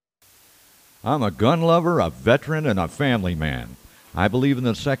I'm a gun lover, a veteran, and a family man. I believe in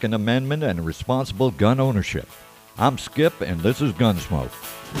the Second Amendment and responsible gun ownership. I'm Skip, and this is Gunsmoke.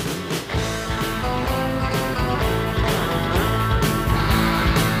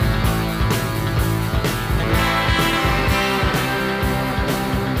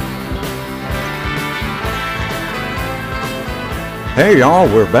 Hey y'all,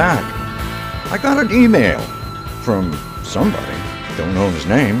 we're back. I got an email from somebody. Don't know his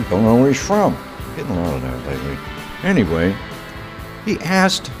name, don't know where he's from. Getting a lot of that lately. Anyway, he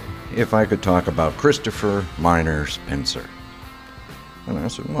asked if I could talk about Christopher Miner Spencer. And I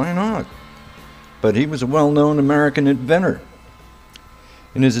said, why not? But he was a well-known American inventor.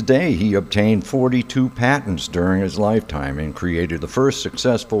 In his day, he obtained 42 patents during his lifetime and created the first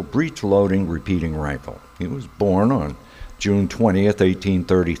successful breech-loading repeating rifle. He was born on June 20th,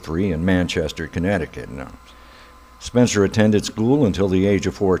 1833 in Manchester, Connecticut. Now, Spencer attended school until the age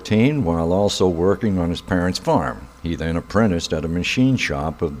of 14 while also working on his parents' farm. He then apprenticed at a machine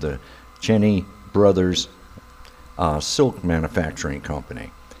shop of the Cheney Brothers Silk Manufacturing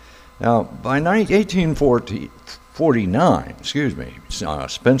Company. Now, by 1849,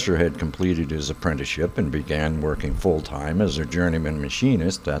 Spencer had completed his apprenticeship and began working full-time as a journeyman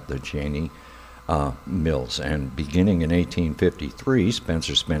machinist at the Cheney mills. And beginning in 1853,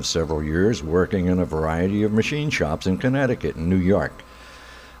 Spencer spent several years working in a variety of machine shops in Connecticut and New York.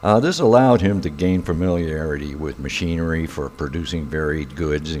 This allowed him to gain familiarity with machinery for producing varied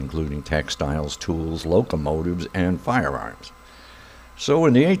goods, including textiles, tools, locomotives, and firearms. So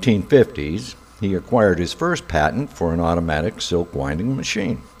in the 1850s, he acquired his first patent for an automatic silk winding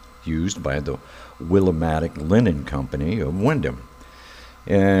machine used by the Willimatic Linen Company of Windham.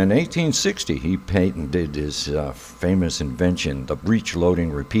 In 1860, he patented his famous invention, the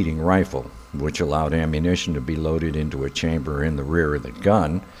breech-loading repeating rifle, which allowed ammunition to be loaded into a chamber in the rear of the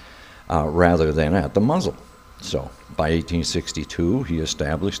gun rather than at the muzzle. So, by 1862, he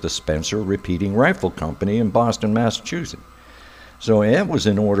established the Spencer Repeating Rifle Company in Boston, Massachusetts. So it was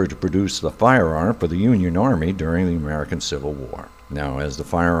in order to produce the firearm for the Union Army during the American Civil War. Now, as the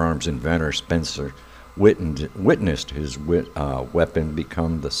firearms inventor, Spencer witnessed his weapon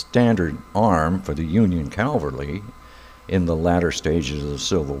become the standard arm for the Union cavalry in the latter stages of the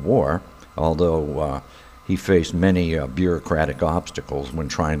Civil War, although he faced many bureaucratic obstacles when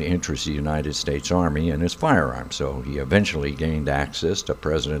trying to interest the United States Army in his firearm, so he eventually gained access to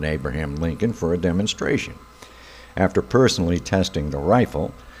President Abraham Lincoln for a demonstration. After personally testing the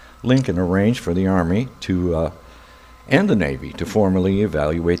rifle, Lincoln arranged for the Army and the Navy to formally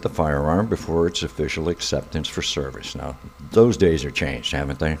evaluate the firearm before its official acceptance for service. Now, those days are changed,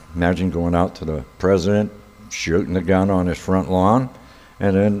 haven't they? Imagine going out to the president, shooting the gun on his front lawn,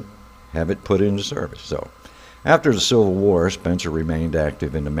 and then have it put into service. So, after the Civil War, Spencer remained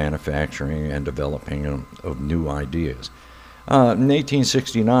active in the manufacturing and developing of new ideas. In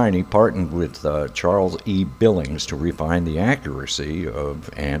 1869, he partnered with Charles E. Billings to refine the accuracy of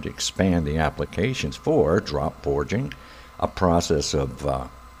and expand the applications for drop forging, a process of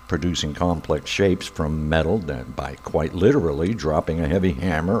producing complex shapes from metal by quite literally dropping a heavy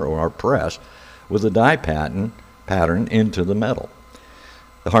hammer or a press with a die pattern into the metal.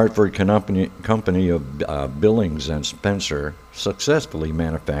 The Hartford company of Billings and Spencer successfully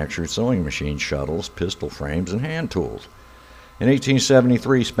manufactured sewing machine shuttles, pistol frames, and hand tools. In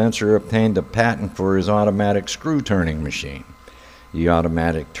 1873, Spencer obtained a patent for his automatic screw-turning machine. The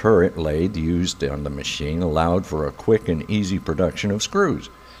automatic turret lathe used on the machine allowed for a quick and easy production of screws.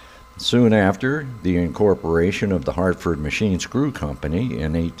 Soon after, the incorporation of the Hartford Machine Screw Company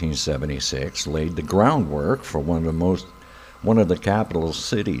in 1876 laid the groundwork for one of the capital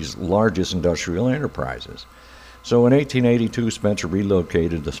city's largest industrial enterprises. So in 1882, Spencer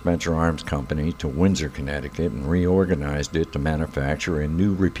relocated the Spencer Arms Company to Windsor, Connecticut, and reorganized it to manufacture a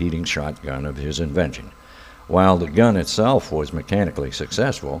new repeating shotgun of his invention. While the gun itself was mechanically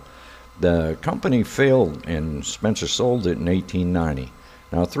successful, the company failed and Spencer sold it in 1890.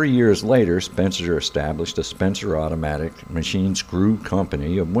 Now, 3 years later, Spencer established the Spencer Automatic Machine Screw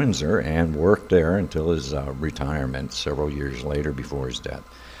Company of Windsor and worked there until his retirement several years later before his death.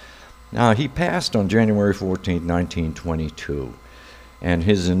 Now, he passed on January 14, 1922, and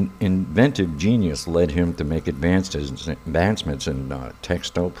his inventive genius led him to make advancements in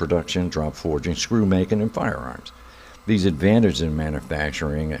textile production, drop forging, screw making, and firearms. These advantages in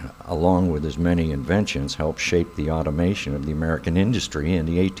manufacturing, along with his many inventions, helped shape the automation of the American industry in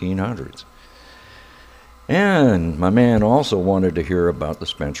the 1800s. And my man also wanted to hear about the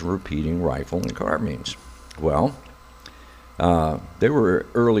Spencer repeating rifle and carbines. Well, They were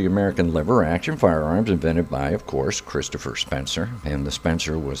early American lever-action firearms invented by, of course, Christopher Spencer, and the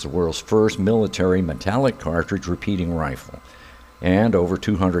Spencer was the world's first military metallic cartridge repeating rifle. And over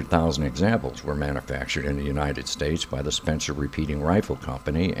 200,000 examples were manufactured in the United States by the Spencer Repeating Rifle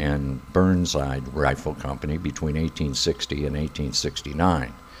Company and Burnside Rifle Company between 1860 and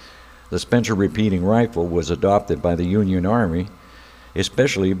 1869. The Spencer Repeating Rifle was adopted by the Union Army,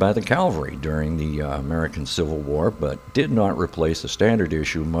 especially by the cavalry during the American Civil War, but did not replace the standard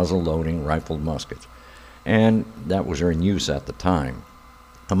issue muzzle-loading rifled muskets, and that was in use at the time.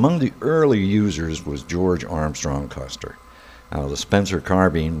 Among the early users was George Armstrong Custer. Now, the Spencer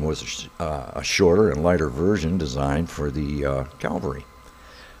carbine was a shorter and lighter version designed for the cavalry.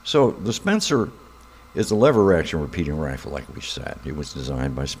 So the Spencer is a lever-action repeating rifle, like we said. It was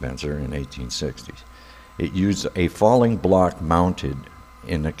designed by Spencer in the 1860s. It used a falling block mounted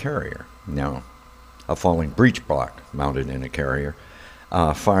in a carrier. Now, a falling breech block mounted in a carrier.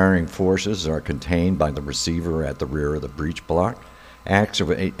 Firing forces are contained by the receiver at the rear of the breech block.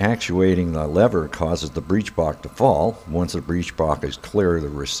 Actuating the lever causes the breech block to fall. Once the breech block is clear of the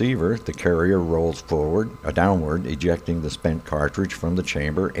receiver, the carrier rolls downward, ejecting the spent cartridge from the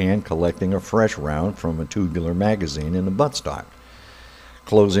chamber and collecting a fresh round from a tubular magazine in the buttstock.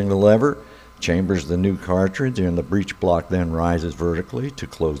 Closing the lever chambers the new cartridge, and the breech block then rises vertically to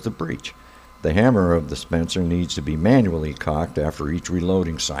close the breech. The hammer of the Spencer needs to be manually cocked after each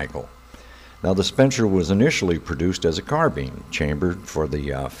reloading cycle. Now, the Spencer was initially produced as a carbine, chambered for the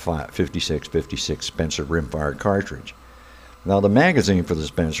 56-56 Spencer rimfire cartridge. Now, the magazine for the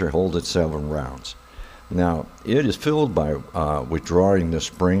Spencer holds its 7 rounds. Now, it is filled by withdrawing the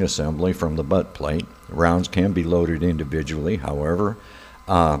spring assembly from the butt plate. Rounds can be loaded individually, however.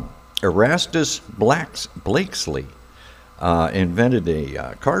 Erastus Blakesley invented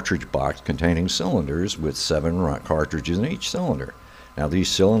a cartridge box containing cylinders with 7 cartridges in each cylinder. Now, these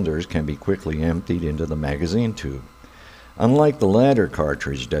cylinders can be quickly emptied into the magazine tube. Unlike the latter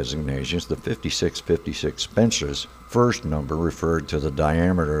cartridge designations, the 56-56 Spencer's first number referred to the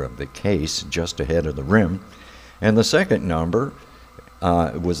diameter of the case just ahead of the rim, and the second number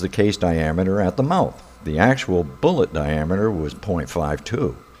was the case diameter at the mouth. The actual bullet diameter was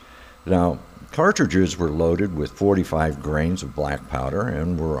 .52. Now, cartridges were loaded with 45 grains of black powder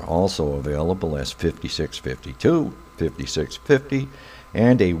and were also available as 56-52, 56-50,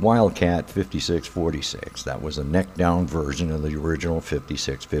 and a Wildcat 56-46. That was a neck-down version of the original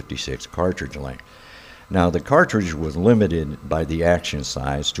 56-56 cartridge length. Now, the cartridge was limited by the action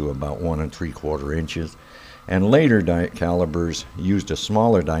size to about 1 3/4 inches, and later calibers used a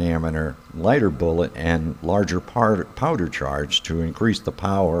smaller diameter, lighter bullet, and larger powder charge to increase the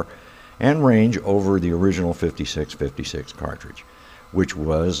power and range over the original 56-56 cartridge, which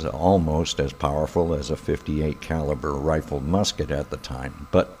was almost as powerful as a .58 caliber rifled musket at the time,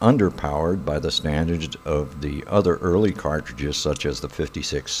 but underpowered by the standards of the other early cartridges such as the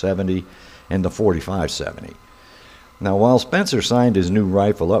 56-70 and the 45-70. Now, while Spencer signed his new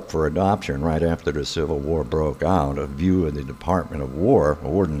rifle up for adoption right after the Civil War broke out, a view of the Department of War,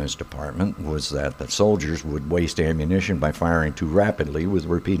 Ordnance Department, was that the soldiers would waste ammunition by firing too rapidly with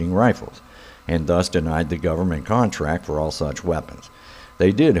repeating rifles, and thus denied the government contract for all such weapons.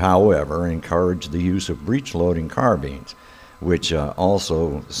 They did, however, encourage the use of breech-loading carbines, which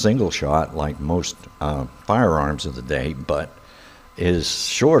also single-shot like most firearms of the day, but is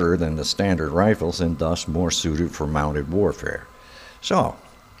shorter than the standard rifles and thus more suited for mounted warfare. So,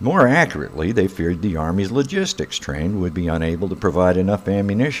 more accurately, they feared the Army's logistics train would be unable to provide enough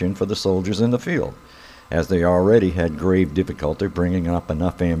ammunition for the soldiers in the field, as they already had grave difficulty bringing up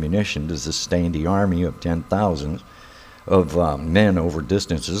enough ammunition to sustain the army of 10,000 of men over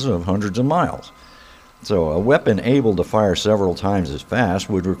distances of hundreds of miles. So a weapon able to fire several times as fast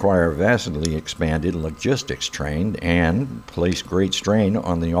would require a vastly expanded logistics train and place great strain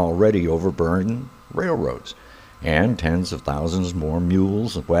on the already overburdened railroads, and tens of thousands more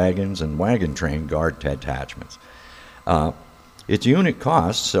mules, wagons, and wagon train guard detachments. Its unit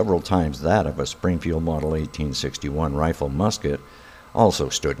cost, several times that of a Springfield Model 1861 rifle musket, also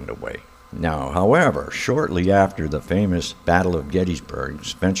stood in the way. Now, however, shortly after the famous Battle of Gettysburg,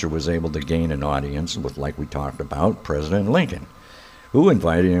 Spencer was able to gain an audience with, like we talked about, President Lincoln, who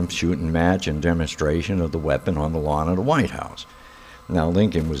invited him to shoot and match and demonstration of the weapon on the lawn of the White House. Now,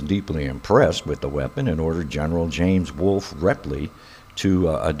 Lincoln was deeply impressed with the weapon and ordered General James Wolfe Ripley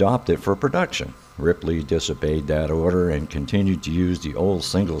to adopt it for production. Ripley disobeyed that order and continued to use the old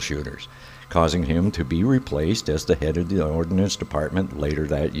single shooters, causing him to be replaced as the head of the Ordnance Department later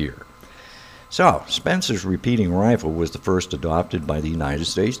that year. So, Spencer's repeating rifle was the first adopted by the United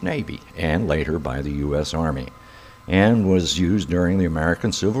States Navy and later by the U.S. Army. and was used during the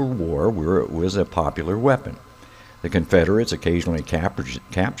American Civil War, where it was a popular weapon. The Confederates occasionally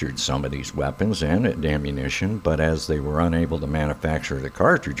captured some of these weapons and ammunition, but as they were unable to manufacture the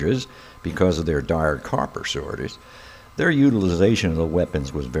cartridges because of their dire copper shortage, their utilization of the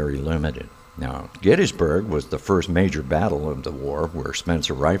weapons was very limited. Now, Gettysburg was the first major battle of the war where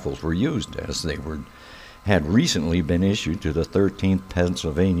Spencer rifles were used, as they had recently been issued to the 13th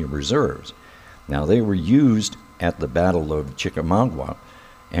Pennsylvania Reserves. Now, they were used at the Battle of Chickamauga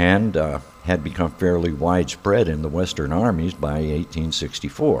and had become fairly widespread in the Western armies by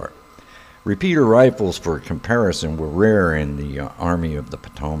 1864. Repeater rifles, for comparison, were rare in the Army of the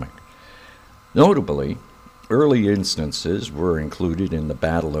Potomac. Notably, early instances were included in the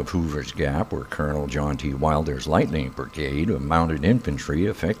Battle of Hoover's Gap, where Colonel John T. Wilder's Lightning Brigade of mounted infantry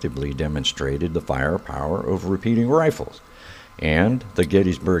effectively demonstrated the firepower of repeating rifles, and the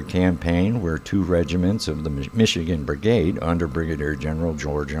Gettysburg Campaign, where 2 regiments of the Michigan Brigade under Brigadier General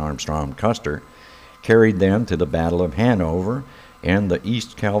George Armstrong Custer carried them to the Battle of Hanover and the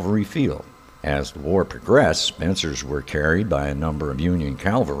East Cavalry Field. As the war progressed, Spencers were carried by a number of Union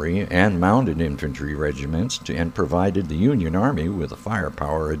cavalry and mounted infantry regiments and provided the Union Army with a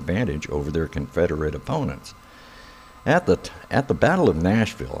firepower advantage over their Confederate opponents. At the Battle of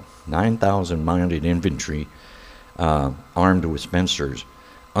Nashville, 9,000 mounted infantry armed with Spencers,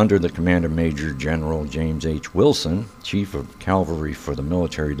 under the command of Major General James H. Wilson, Chief of Cavalry for the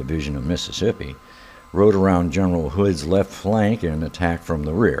Military Division of Mississippi, rode around General Hood's left flank and attacked from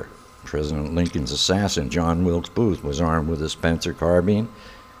the rear. President Lincoln's assassin, John Wilkes Booth, was armed with a Spencer carbine.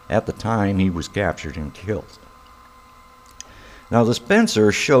 At the time, he was captured and killed. Now, the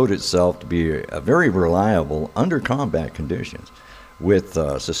Spencer showed itself to be very reliable under combat conditions, with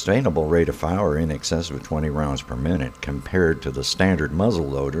a sustainable rate of fire in excess of 20 rounds per minute, compared to the standard muzzle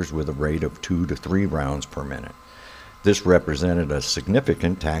loaders with a rate of 2 to 3 rounds per minute. This represented a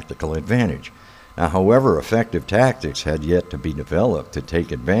significant tactical advantage. Now, however, effective tactics had yet to be developed to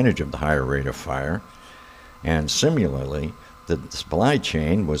take advantage of the higher rate of fire, and similarly, the supply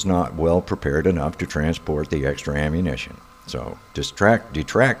chain was not well prepared enough to transport the extra ammunition. So,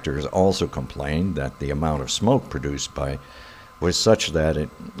 detractors also complained that the amount of smoke produced was such that it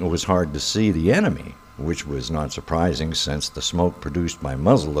was hard to see the enemy, which was not surprising since the smoke produced by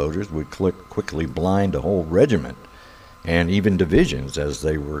muzzleloaders would quickly blind a whole regiment and even divisions as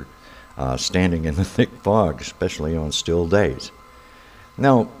they were standing in the thick fog, especially on still days.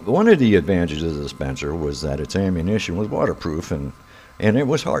 Now, one of the advantages of the Spencer was that its ammunition was waterproof and it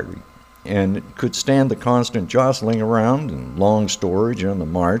was hardy, and it could stand the constant jostling around and long storage on the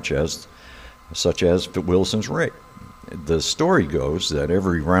march, such as Wilson's rig. The story goes that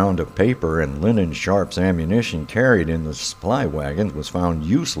every round of paper and linen sharps ammunition carried in the supply wagons was found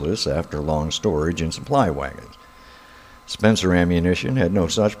useless after long storage in supply wagons. Spencer ammunition had no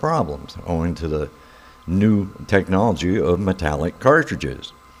such problems, owing to the new technology of metallic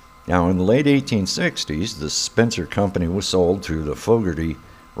cartridges. Now, in the late 1860s, the Spencer Company was sold to the Fogarty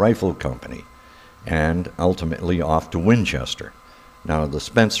Rifle Company and ultimately off to Winchester. Now, the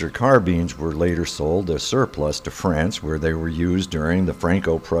Spencer carbines were later sold as surplus to France, where they were used during the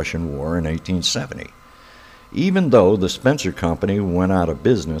Franco-Prussian War in 1870. Even though the Spencer Company went out of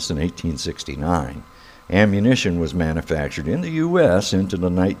business in 1869, ammunition was manufactured in the U.S. into the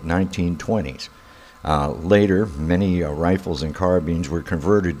 1920s. Later, many rifles and carbines were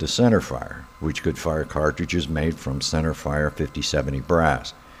converted to centerfire, which could fire cartridges made from centerfire 50-70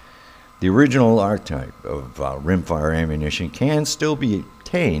 brass. The original archetype of rimfire ammunition can still be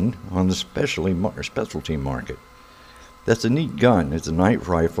obtained on the specialty market. That's a neat gun. It's a night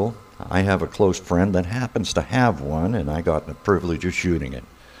rifle. I have a close friend that happens to have one, and I got the privilege of shooting it.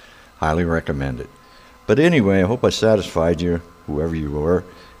 Highly recommend it. But anyway, I hope I satisfied you, whoever you were.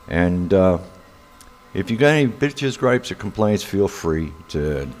 And if you got any bitches, gripes, or complaints, feel free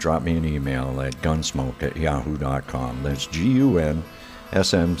to drop me an email at gunsmoke@yahoo.com. That's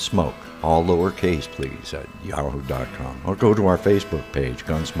GUNSM Smoke, all lowercase, please, at yahoo.com. Or go to our Facebook page,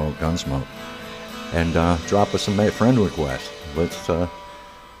 Gunsmoke, and drop us a friend request. Let's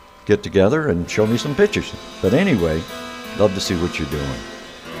get together and show me some pictures. But anyway, love to see what you're doing.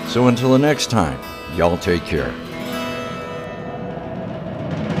 So until the next time, y'all take care.